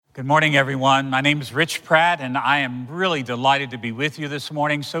Good morning, everyone. My name is Rich Pratt, and I am really delighted to be with you this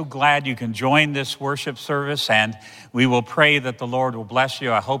morning. So glad you can join this worship service, and we will pray that the Lord will bless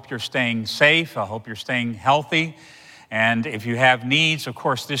you. I hope you're staying safe. I hope you're staying healthy. And if you have needs, of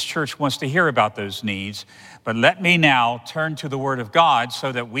course, this church wants to hear about those needs. But let me now turn to the Word of God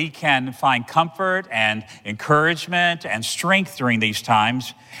so that we can find comfort and encouragement and strength during these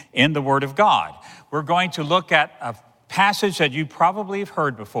times in the Word of God. We're going to look at a passage that you probably have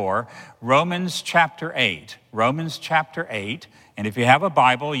heard before, Romans chapter 8. Romans chapter 8. And if you have a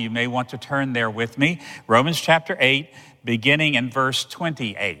Bible, you may want to turn there with me. Romans chapter 8, beginning in verse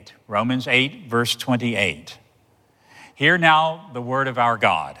 28. Romans 8, verse 28. Hear now the word of our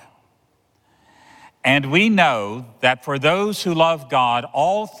God. And we know that for those who love God,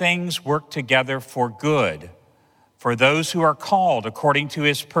 all things work together for good, for those who are called according to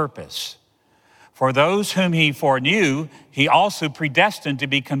his purpose. For those whom he foreknew, he also predestined to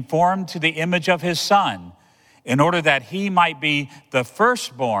be conformed to the image of his Son, in order that he might be the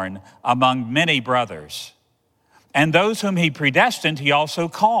firstborn among many brothers. And those whom he predestined, he also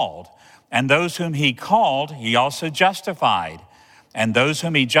called. And those whom he called, he also justified. And those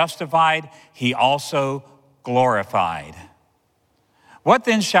whom he justified, he also glorified. What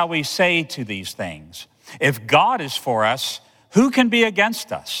then shall we say to these things? If God is for us, who can be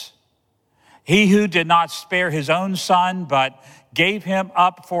against us? He who did not spare his own Son, but gave him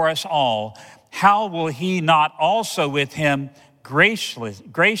up for us all, how will he not also with him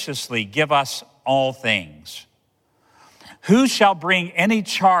graciously give us all things? Who shall bring any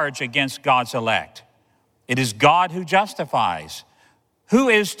charge against God's elect? It is God who justifies. Who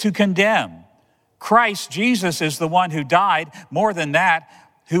is to condemn? Christ Jesus is the one who died, more than that,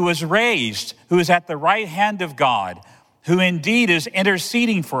 who was raised, who is at the right hand of God, who indeed is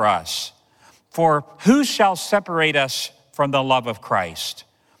interceding for us. For who shall separate us from the love of Christ?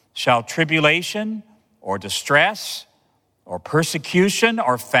 Shall tribulation or distress or persecution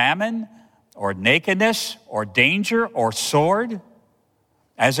or famine or nakedness or danger or sword?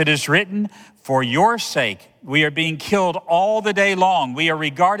 As it is written, for your sake we are being killed all the day long. We are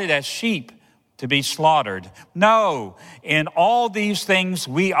regarded as sheep to be slaughtered. No, in all these things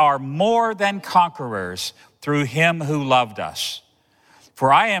we are more than conquerors through him who loved us.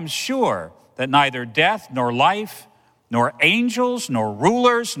 For I am sure that neither death nor life, nor angels, nor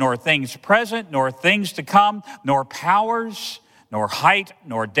rulers, nor things present, nor things to come, nor powers, nor height,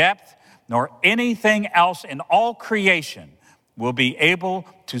 nor depth, nor anything else in all creation will be able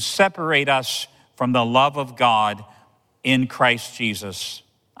to separate us from the love of God in Christ Jesus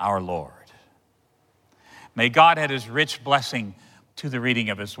our Lord. May God add his rich blessing to the reading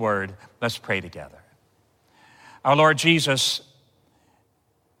of his word. Let's pray together. Our Lord Jesus,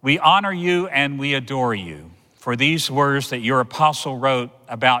 we honor you and we adore you for these words that your apostle wrote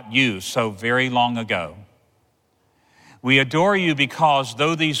about you so very long ago. We adore you because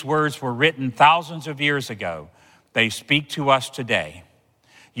though these words were written thousands of years ago, they speak to us today.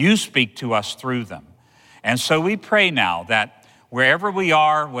 You speak to us through them. And so we pray now that wherever we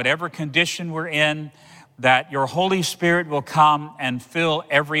are, whatever condition we're in, that your Holy Spirit will come and fill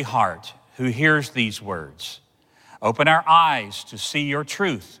every heart who hears these words. Open our eyes to see your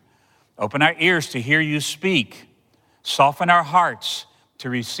truth. Open our ears to hear you speak. Soften our hearts to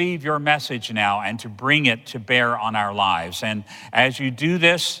receive your message now and to bring it to bear on our lives. And as you do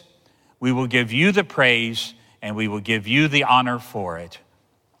this, we will give you the praise and we will give you the honor for it.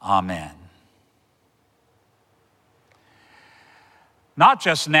 Amen. Not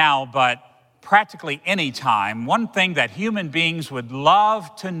just now, but practically any time, one thing that human beings would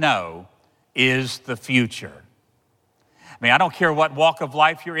love to know is the future. I mean, I don't care what walk of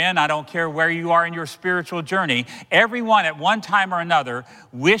life you're in. I don't care where you are in your spiritual journey. Everyone at one time or another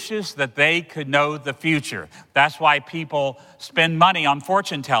wishes that they could know the future. That's why people spend money on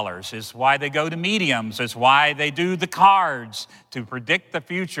fortune tellers. It's why they go to mediums. It's why they do the cards to predict the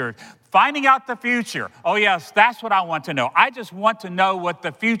future. Finding out the future. Oh, yes, that's what I want to know. I just want to know what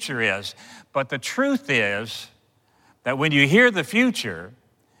the future is. But the truth is that when you hear the future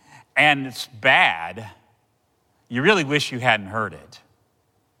and it's bad, you really wish you hadn't heard it.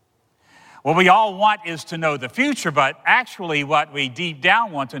 What we all want is to know the future, but actually what we deep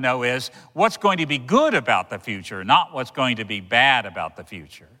down want to know is what's going to be good about the future, not what's going to be bad about the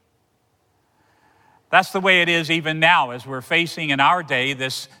future. That's the way it is even now as we're facing in our day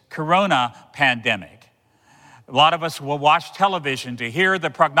this corona pandemic. A lot of us will watch television to hear the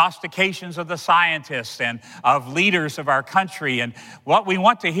prognostications of the scientists and of leaders of our country. And what we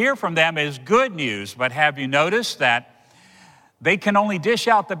want to hear from them is good news. But have you noticed that they can only dish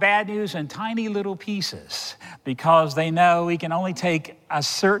out the bad news in tiny little pieces because they know we can only take a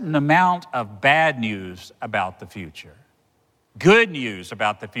certain amount of bad news about the future. Good news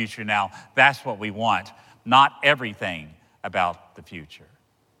about the future now, that's what we want, not everything about the future.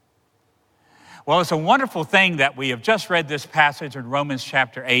 Well, it's a wonderful thing that we have just read this passage in Romans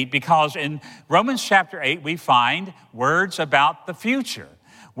chapter 8, because in Romans chapter 8 we find words about the future.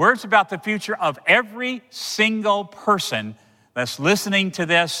 Words about the future of every single person that's listening to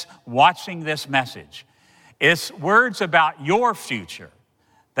this, watching this message. It's words about your future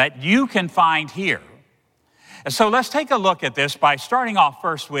that you can find here. And so let's take a look at this by starting off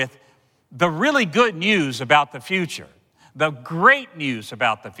first with the really good news about the future, the great news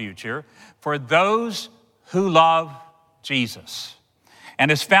about the future for those who love Jesus.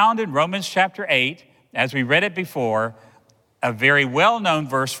 And it's found in Romans chapter 8, as we read it before, a very well-known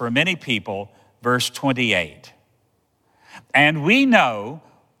verse for many people, verse 28. And we know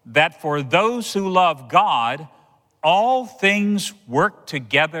that for those who love God, all things work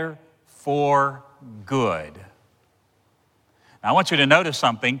together for good. Now, I want you to notice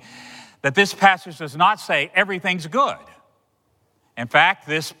something, that this passage does not say everything's good. In fact,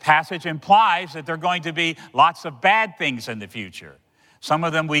 this passage implies that there are going to be lots of bad things in the future. Some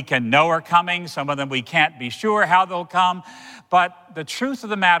of them we can know are coming, some of them we can't be sure how they'll come. But the truth of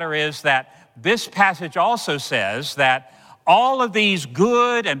the matter is that this passage also says that all of these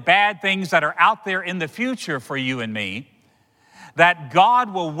good and bad things that are out there in the future for you and me, that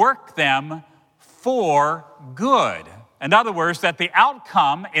God will work them for good. In other words, that the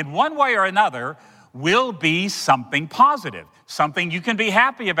outcome in one way or another will be something positive, something you can be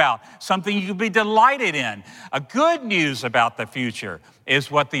happy about, something you can be delighted in. A good news about the future is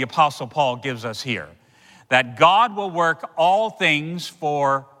what the Apostle Paul gives us here, that God will work all things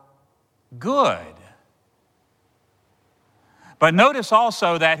for good. But notice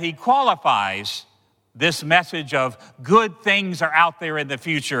also that he qualifies this message of good things are out there in the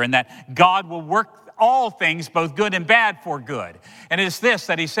future and that God will work all things, both good and bad, for good. And it's this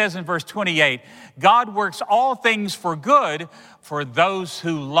that he says in verse 28, God works all things for good for those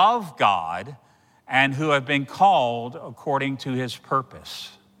who love God and who have been called according to his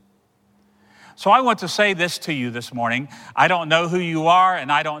purpose. So I want to say this to you this morning. I don't know who you are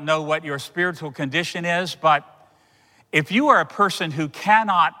and I don't know what your spiritual condition is, but if you are a person who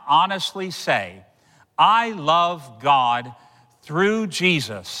cannot honestly say, I love God through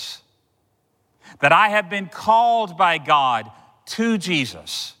Jesus, that I have been called by God to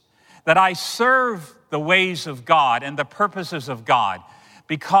Jesus, that I serve the ways of God and the purposes of God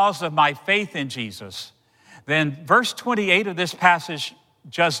because of my faith in Jesus, then verse 28 of this passage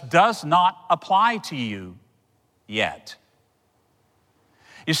just does not apply to you yet.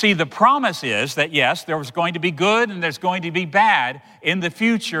 You see, the promise is that, yes, there was going to be good and there's going to be bad in the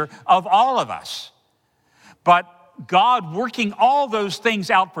future of all of us. But God working all those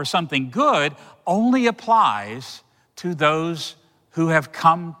things out for something good only applies to those who have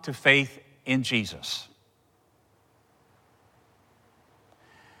come to faith in Jesus.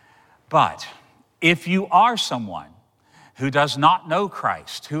 But if you are someone who does not know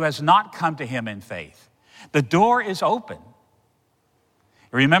Christ, who has not come to him in faith, the door is open.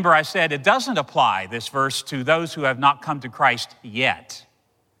 Remember, I said it doesn't apply, this verse, to those who have not come to Christ yet.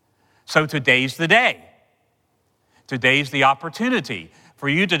 So today's the day. Today's the opportunity for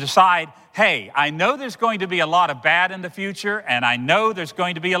you to decide, hey, I know there's going to be a lot of bad in the future, and I know there's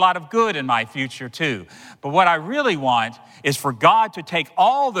going to be a lot of good in my future too. But what I really want is for God to take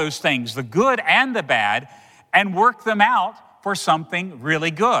all those things, the good and the bad, and work them out for something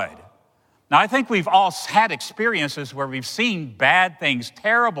really good. Now, I think we've all had experiences where we've seen bad things,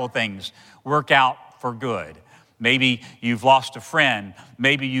 terrible things, work out for good. Maybe you've lost a friend.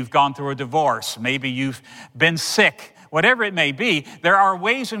 Maybe you've gone through a divorce. Maybe you've been sick. Whatever it may be, there are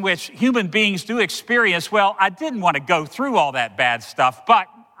ways in which human beings do experience, well, I didn't want to go through all that bad stuff, but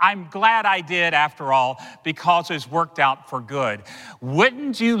I'm glad I did after all because it's worked out for good.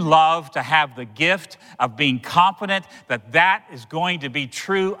 Wouldn't you love to have the gift of being confident that that is going to be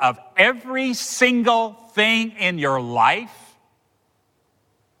true of every single thing in your life?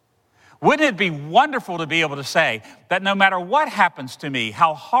 Wouldn't it be wonderful to be able to say that no matter what happens to me,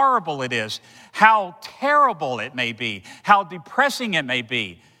 how horrible it is, how terrible it may be, how depressing it may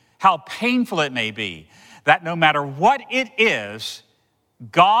be, how painful it may be, that no matter what it is,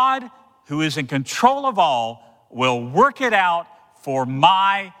 God, who is in control of all, will work it out for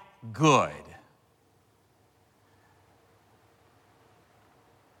my good.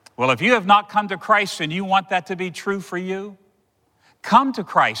 Well, if you have not come to Christ and you want that to be true for you, come to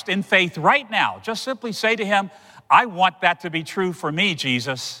Christ in faith right now. Just simply say to him, I want that to be true for me,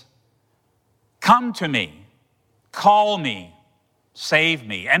 Jesus. Come to me, call me, save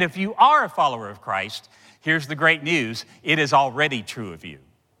me. And if you are a follower of Christ, here's the great news. It is already true of you.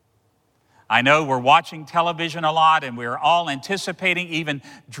 I know we're watching television a lot and we're all anticipating, even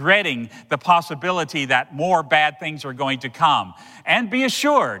dreading the possibility that more bad things are going to come. And be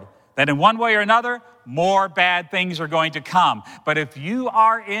assured that in one way or another, more bad things are going to come. But if you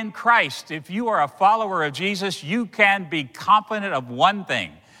are in Christ, if you are a follower of Jesus, you can be confident of one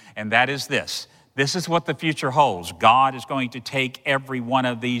thing, and that is this. This is what the future holds. God is going to take every one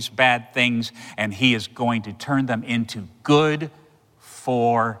of these bad things and he is going to turn them into good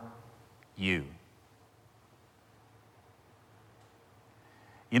for you.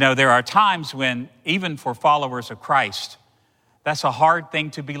 You know, there are times when, even for followers of Christ, that's a hard thing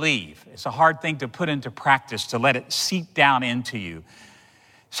to believe. It's a hard thing to put into practice, to let it seep down into you.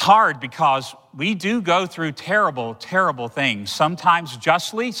 It's hard because we do go through terrible, terrible things, sometimes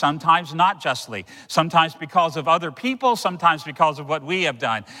justly, sometimes not justly, sometimes because of other people, sometimes because of what we have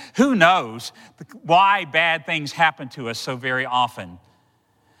done. Who knows why bad things happen to us so very often?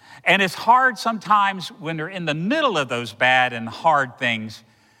 And it's hard sometimes when we're in the middle of those bad and hard things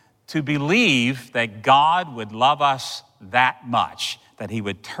to believe that God would love us that much, that he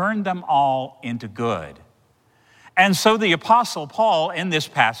would turn them all into good. And so the Apostle Paul in this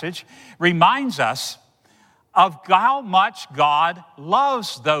passage reminds us of how much God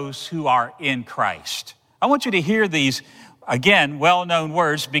loves those who are in Christ. I want you to hear these, again, well-known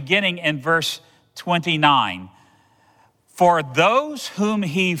words beginning in verse 29. For those whom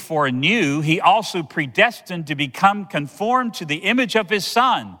he foreknew, he also predestined to become conformed to the image of his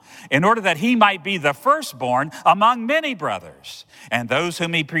Son, in order that he might be the firstborn among many brothers. And those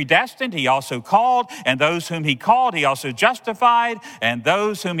whom he predestined, he also called. And those whom he called, he also justified. And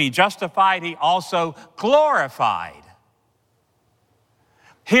those whom he justified, he also glorified.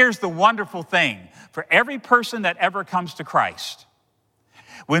 Here's the wonderful thing for every person that ever comes to Christ.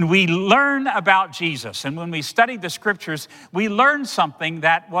 When we learn about Jesus and when we study the scriptures, we learn something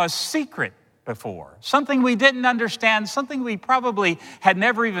that was secret before, something we didn't understand, something we probably had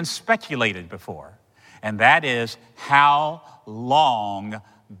never even speculated before. And that is how long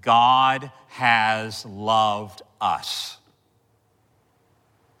God has loved us.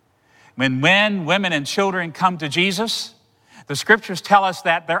 When men, women, and children come to Jesus, the scriptures tell us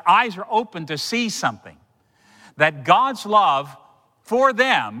that their eyes are open to see something, that God's love for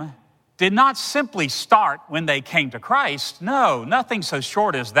them did not simply start when they came to Christ. No, nothing so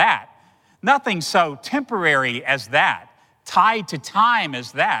short as that. Nothing so temporary as that, tied to time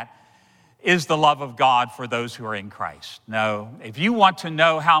as that, is the love of God for those who are in Christ. No, if you want to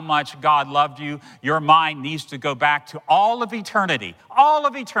know how much God loved you, your mind needs to go back to all of eternity,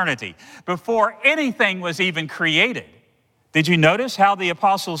 before anything was even created. Did you notice how the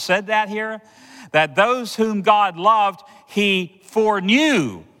apostle said that here? That those whom God loved, he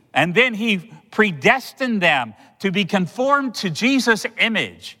foreknew, and then he predestined them to be conformed to Jesus'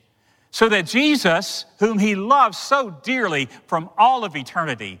 image, so that Jesus, whom he loved so dearly from all of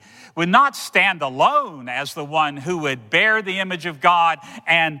eternity, would not stand alone as the one who would bear the image of God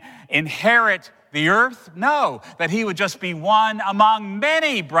and inherit the earth. No, that he would just be one among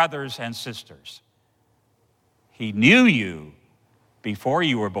many brothers and sisters. He knew you before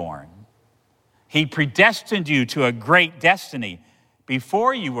you were born. He predestined you to a great destiny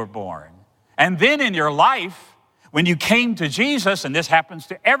before you were born. And then in your life, when you came to Jesus, and this happens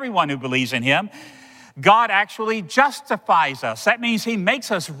to everyone who believes in him, God actually justifies us. That means he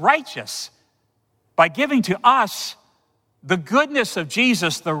makes us righteous by giving to us the goodness of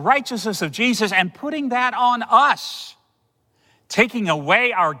Jesus, the righteousness of Jesus, and putting that on us, taking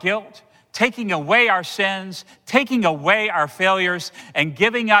away our guilt, taking away our sins, taking away our failures, and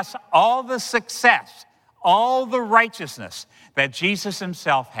giving us all the success, all the righteousness that Jesus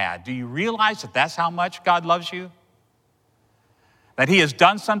himself had. Do you realize that that's how much God loves you? That he has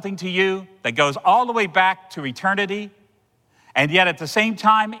done something to you that goes all the way back to eternity, and yet at the same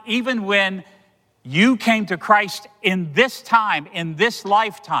time, even when you came to Christ in this time, in this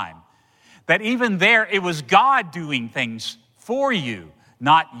lifetime, that even there it was God doing things for you,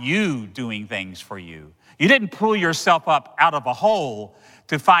 not you doing things for you. You didn't pull yourself up out of a hole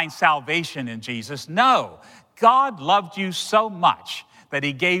to find salvation in Jesus. No, God loved you so much that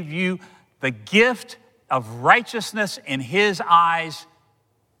he gave you the gift of righteousness in his eyes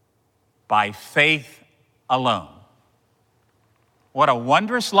by faith alone. What a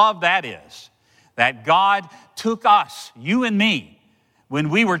wondrous love that is, that God took us, you and me, when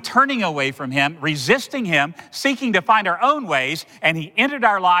we were turning away from him, resisting him, seeking to find our own ways, and he entered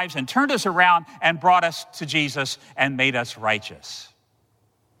our lives and turned us around and brought us to Jesus and made us righteous.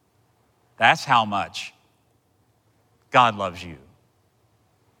 That's how much God loves you.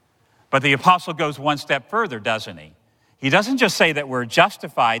 But the apostle goes one step further, doesn't he? He doesn't just say that we're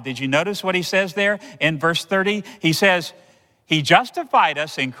justified. Did you notice what he says there in verse 30? He says, he justified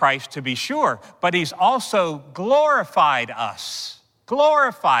us in Christ to be sure, but he's also glorified us.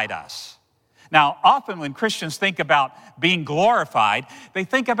 Glorified us. Now, often when Christians think about being glorified, they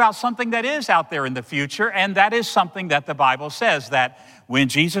think about something that is out there in the future, and that is something that the Bible says, that when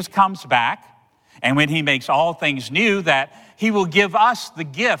Jesus comes back and when he makes all things new, that he will give us the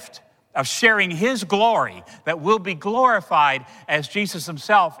gift of sharing his glory, that we'll be glorified as Jesus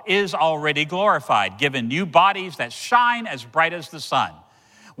himself is already glorified, given new bodies that shine as bright as the sun,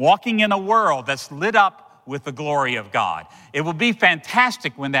 walking in a world that's lit up with the glory of God. It will be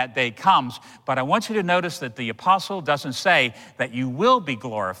fantastic when that day comes, but I want you to notice that the apostle doesn't say that you will be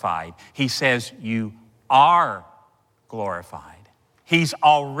glorified. He says you are glorified. He's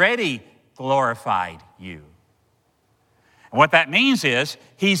already glorified you. And what that means is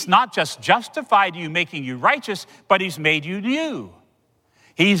he's not just justified you, making you righteous, but he's made you new.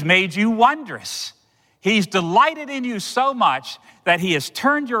 He's made you wondrous. He's delighted in you so much that he has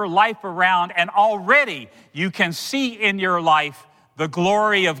turned your life around, and already you can see in your life the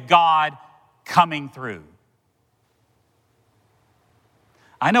glory of God coming through.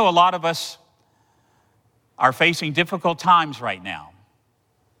 I know a lot of us are facing difficult times right now.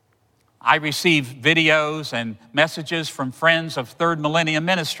 I receive videos and messages from friends of Third Millennium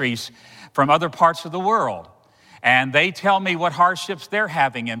Ministries from other parts of the world. And they tell me what hardships they're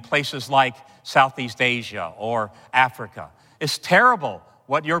having in places like Southeast Asia or Africa. It's terrible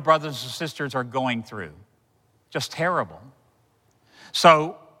what your brothers and sisters are going through. Just terrible.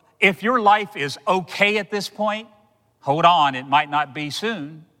 So if your life is okay at this point, hold on, it might not be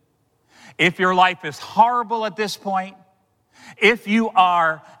soon. If your life is horrible at this point, if you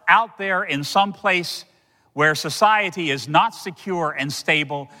are out there in some place where society is not secure and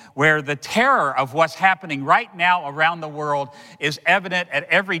stable, where the terror of what's happening right now around the world is evident at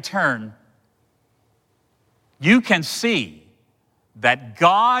every turn, you can see that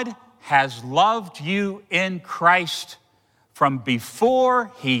God has loved you in Christ from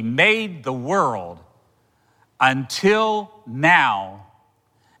before he made the world until now,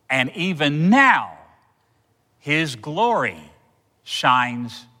 and even now, his glory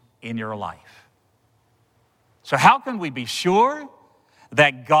shines in your life. So how can we be sure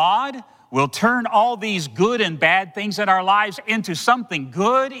that God will turn all these good and bad things in our lives into something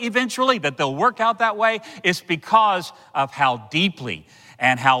good eventually, that they'll work out that way? It's because of how deeply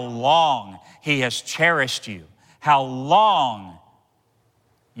and how long he has cherished you, how long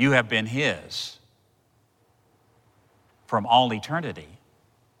you have been his from all eternity.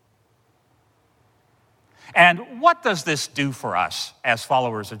 And what does this do for us as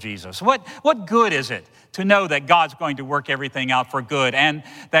followers of Jesus? What good is it to know that God's going to work everything out for good, and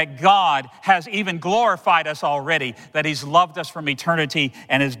that God has even glorified us already, that he's loved us from eternity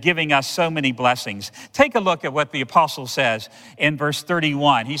and is giving us so many blessings? Take a look at what the apostle says in verse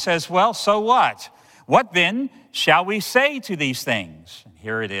 31. He says, well, so what? What then shall we say to these things? And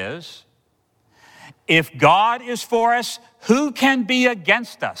here it is. If God is for us, who can be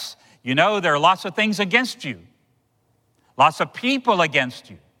against us? You know, there are lots of things against you, lots of people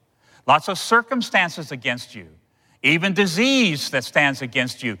against you, lots of circumstances against you, even disease that stands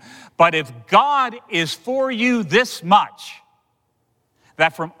against you. But if God is for you this much,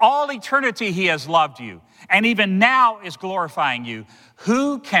 that from all eternity he has loved you, and even now is glorifying you,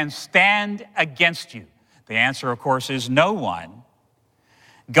 who can stand against you? The answer, of course, is no one.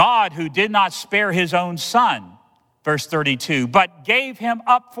 God, who did not spare his own son, verse 32, but gave him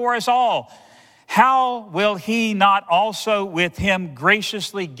up for us all, how will he not also with him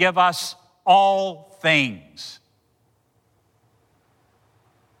graciously give us all things?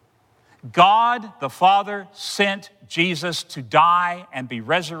 God the Father sent Jesus to die and be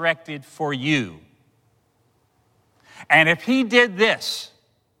resurrected for you. And if he did this,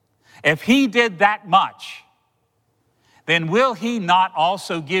 if he did that much, then will he not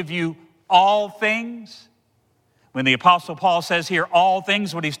also give you all things? When the Apostle Paul says here, all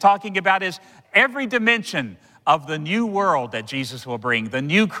things, what he's talking about is every dimension of the new world that Jesus will bring, the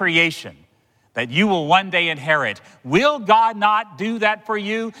new creation that you will one day inherit. Will God not do that for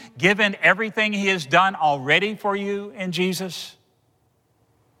you, given everything he has done already for you in Jesus?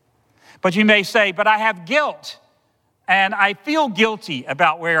 But you may say, but I have guilt. And I feel guilty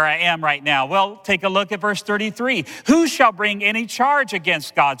about where I am right now. Well, take a look at verse 33. Who shall bring any charge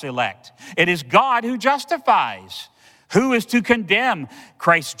against God's elect? It is God who justifies. Who is to condemn?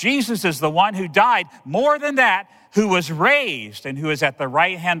 Christ Jesus is the one who died. More than that, who was raised and who is at the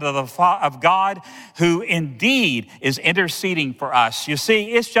right hand of God, who indeed is interceding for us. You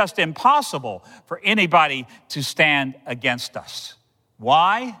see, it's just impossible for anybody to stand against us.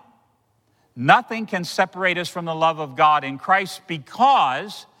 Why? Nothing can separate us from the love of God in Christ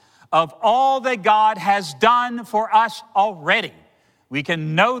because of all that God has done for us already. We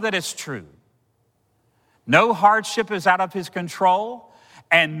can know that it's true. No hardship is out of his control,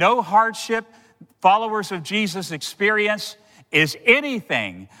 and no hardship followers of Jesus experience is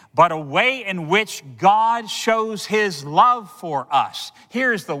anything but a way in which God shows his love for us.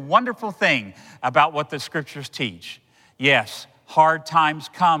 Here's the wonderful thing about what the scriptures teach. Yes, hard times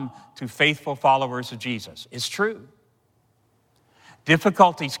come to faithful followers of Jesus. It's true.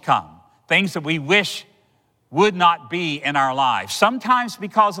 Difficulties come, things that we wish would not be in our lives. Sometimes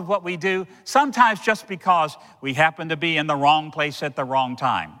because of what we do, sometimes just because we happen to be in the wrong place at the wrong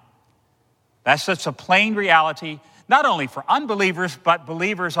time. That's such a plain reality, not only for unbelievers, but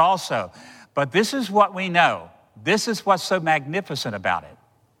believers also. But this is what we know. This is what's so magnificent about it.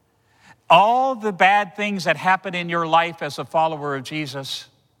 All the bad things that happen in your life as a follower of Jesus,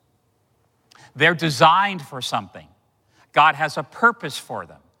 they're designed for something. God has a purpose for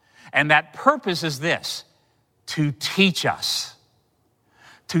them. And that purpose is this: to teach us.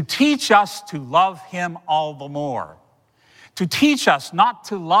 To teach us to love him all the more. To teach us not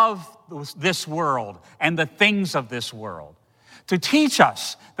to love this world and the things of this world. To teach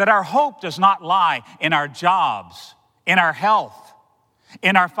us that our hope does not lie in our jobs, in our health,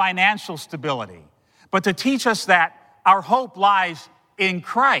 in our financial stability, but to teach us that our hope lies in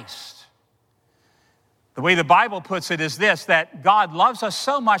Christ. The way the Bible puts it is this, that God loves us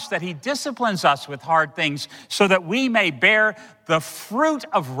so much that he disciplines us with hard things so that we may bear the fruit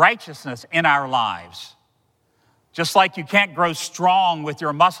of righteousness in our lives. Just like you can't grow strong with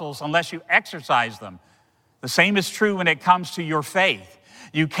your muscles unless you exercise them. The same is true when it comes to your faith.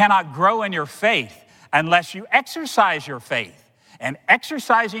 You cannot grow in your faith unless you exercise your faith. And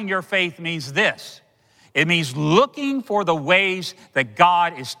exercising your faith means this. It means looking for the ways that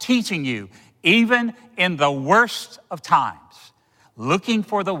God is teaching you, even in the worst of times. Looking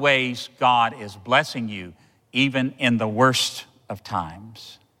for the ways God is blessing you, even in the worst of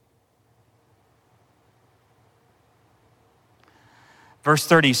times. Verse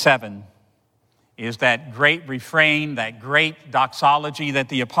 37 is that great refrain, that great doxology that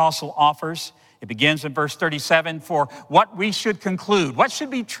the apostle offers. It begins in verse 37, for what we should conclude, what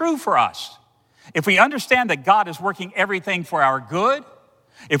should be true for us. If we understand that God is working everything for our good,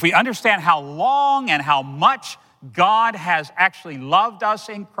 if we understand how long and how much God has actually loved us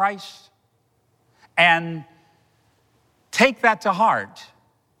in Christ, and take that to heart,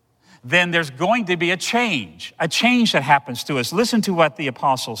 then there's going to be a change that happens to us. Listen to what the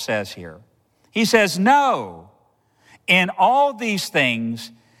apostle says here. He says, no, in all these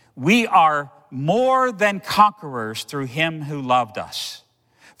things, we are more than conquerors through him who loved us.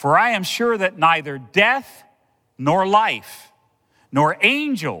 For I am sure that neither death nor life, nor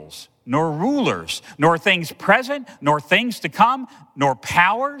angels, nor rulers, nor things present, nor things to come, nor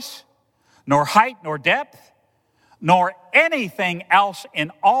powers, nor height, nor depth, nor anything else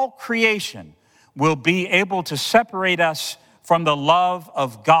in all creation will be able to separate us from the love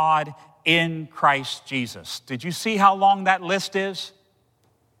of God in Christ Jesus. Did you see how long that list is?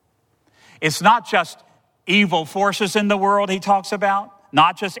 It's not just evil forces in the world he talks about,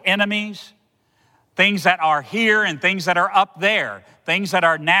 not just enemies, things that are here and things that are up there, things that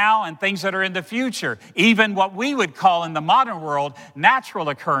are now and things that are in the future, even what we would call in the modern world natural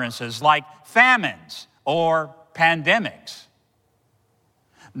occurrences like famines or pandemics.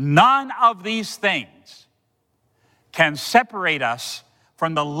 None of these things can separate us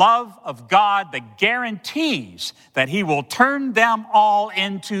from the love of God that guarantees that he will turn them all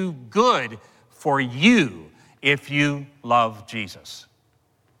into good for you if you love Jesus.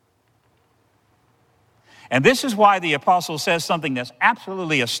 And this is why the apostle says something that's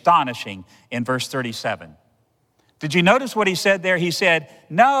absolutely astonishing in verse 37. Did you notice what he said there? He said,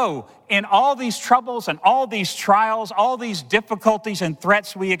 no, in all these troubles and all these trials, all these difficulties and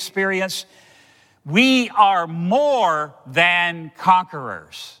threats we experience, we are more than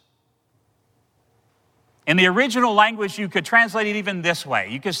conquerors. In the original language, you could translate it even this way.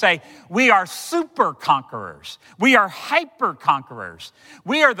 You could say, we are super conquerors. We are hyper conquerors.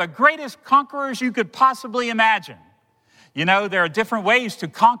 We are the greatest conquerors you could possibly imagine. You know, there are different ways to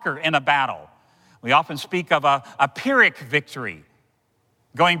conquer in a battle. We often speak of a Pyrrhic victory,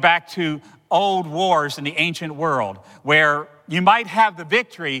 going back to old wars in the ancient world, where you might have the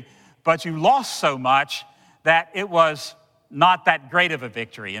victory, but you lost so much that it was not that great of a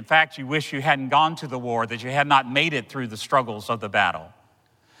victory. In fact, you wish you hadn't gone to the war, that you had not made it through the struggles of the battle.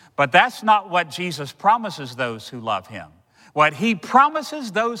 But that's not what Jesus promises those who love him. What he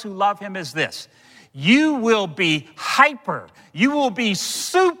promises those who love him is this: you will be you will be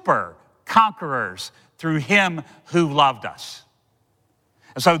super conquerors through him who loved us.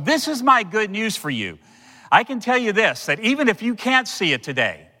 So this is my good news for you. I can tell you this, that even if you can't see it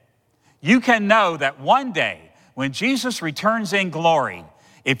today, you can know that one day when Jesus returns in glory,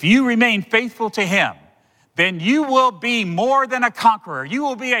 if you remain faithful to him, then you will be more than a conqueror. You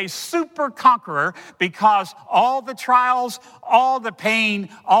will be a super conqueror, because all the trials, all the pain,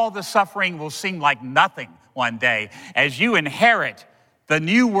 all the suffering will seem like nothing one day as you inherit the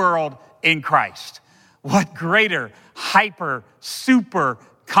new world in Christ. What greater, super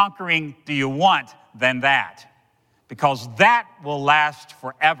conquering do you want than that? Because that will last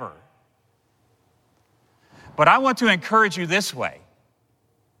forever. But I want to encourage you this way.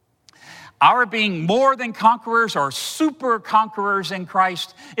 Our being more than conquerors or super conquerors in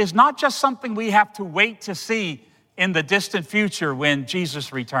Christ is not just something we have to wait to see in the distant future when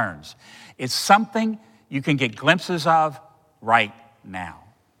Jesus returns. It's something you can get glimpses of right now.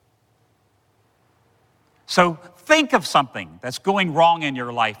 So think of something that's going wrong in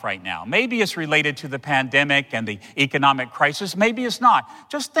your life right now. Maybe it's related to the pandemic and the economic crisis. Maybe it's not.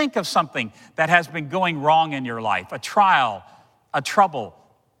 Just think of something that has been going wrong in your life, a trial, a trouble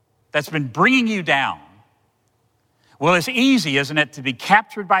that's been bringing you down. Well, it's easy, isn't it, to be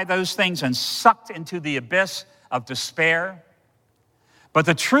captured by those things and sucked into the abyss of despair. But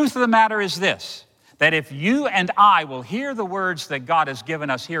the truth of the matter is this, that if you and I will hear the words that God has given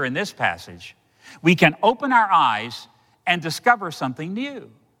us here in this passage, we can open our eyes and discover something new.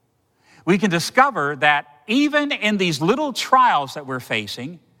 We can discover that even in these little trials that we're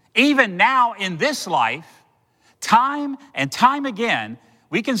facing, even now in this life, time and time again,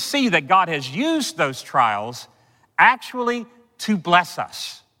 we can see that God has used those trials actually to bless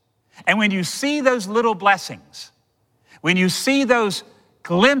us. And when you see those little blessings, when you see those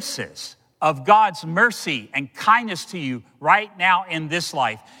glimpses of God's mercy and kindness to you right now in this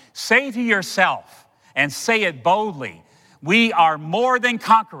life, say to yourself, and say it boldly, we are more than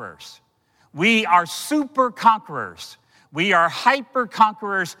conquerors. We are super conquerors. We are hyper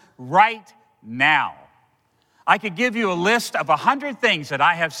conquerors right now. I could give you a list of 100 things that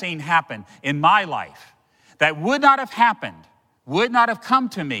I have seen happen in my life that would not have happened, would not have come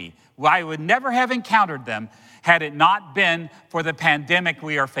to me. I would never have encountered them had it not been for the pandemic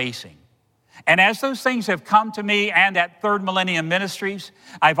we are facing. And as those things have come to me and at Third Millennium Ministries,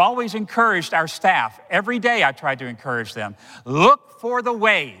 I've always encouraged our staff. Every day I try to encourage them. Look for the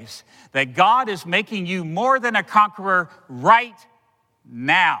ways that God is making you more than a conqueror right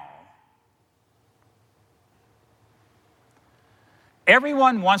now.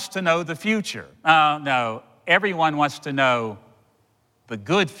 Everyone wants to know the future. No, everyone wants to know the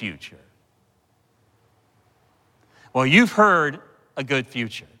good future. Well, you've heard a good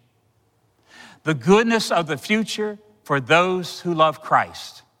future. The goodness of the future for those who love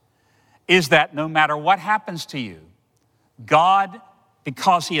Christ is that no matter what happens to you, God,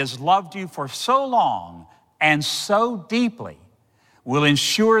 because he has loved you for so long and so deeply, will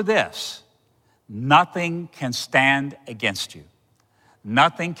ensure this: nothing can stand against you.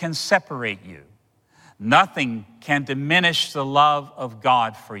 Nothing can separate you. Nothing can diminish the love of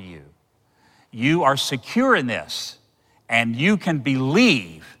God for you. You are secure in this, and you can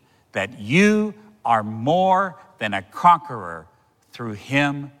believe that you are more than a conqueror through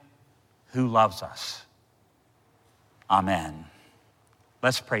him who loves us. Amen.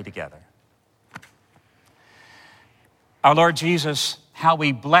 Let's pray together. Our Lord Jesus, how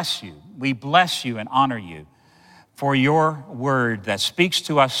we bless you. We bless you and honor you for your word that speaks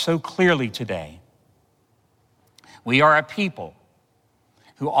to us so clearly today. We are a people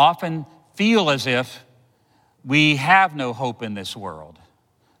who often feel as if we have no hope in this world.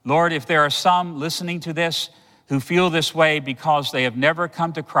 Lord, if there are some listening to this who feel this way because they have never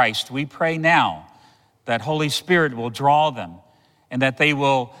come to Christ, we pray now that Holy Spirit will draw them and that they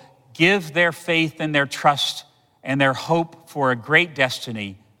will give their faith and their trust and their hope for a great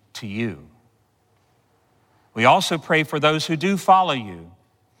destiny to you. We also pray for those who do follow you,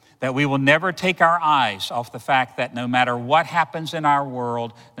 that we will never take our eyes off the fact that no matter what happens in our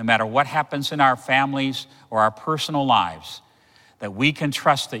world, no matter what happens in our families or our personal lives, that we can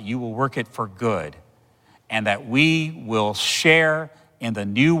trust that you will work it for good and that we will share in the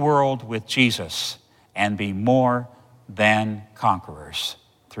new world with Jesus and be more than conquerors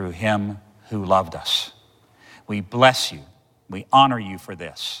through him who loved us. We bless you. We honor you for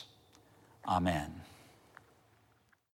this. Amen.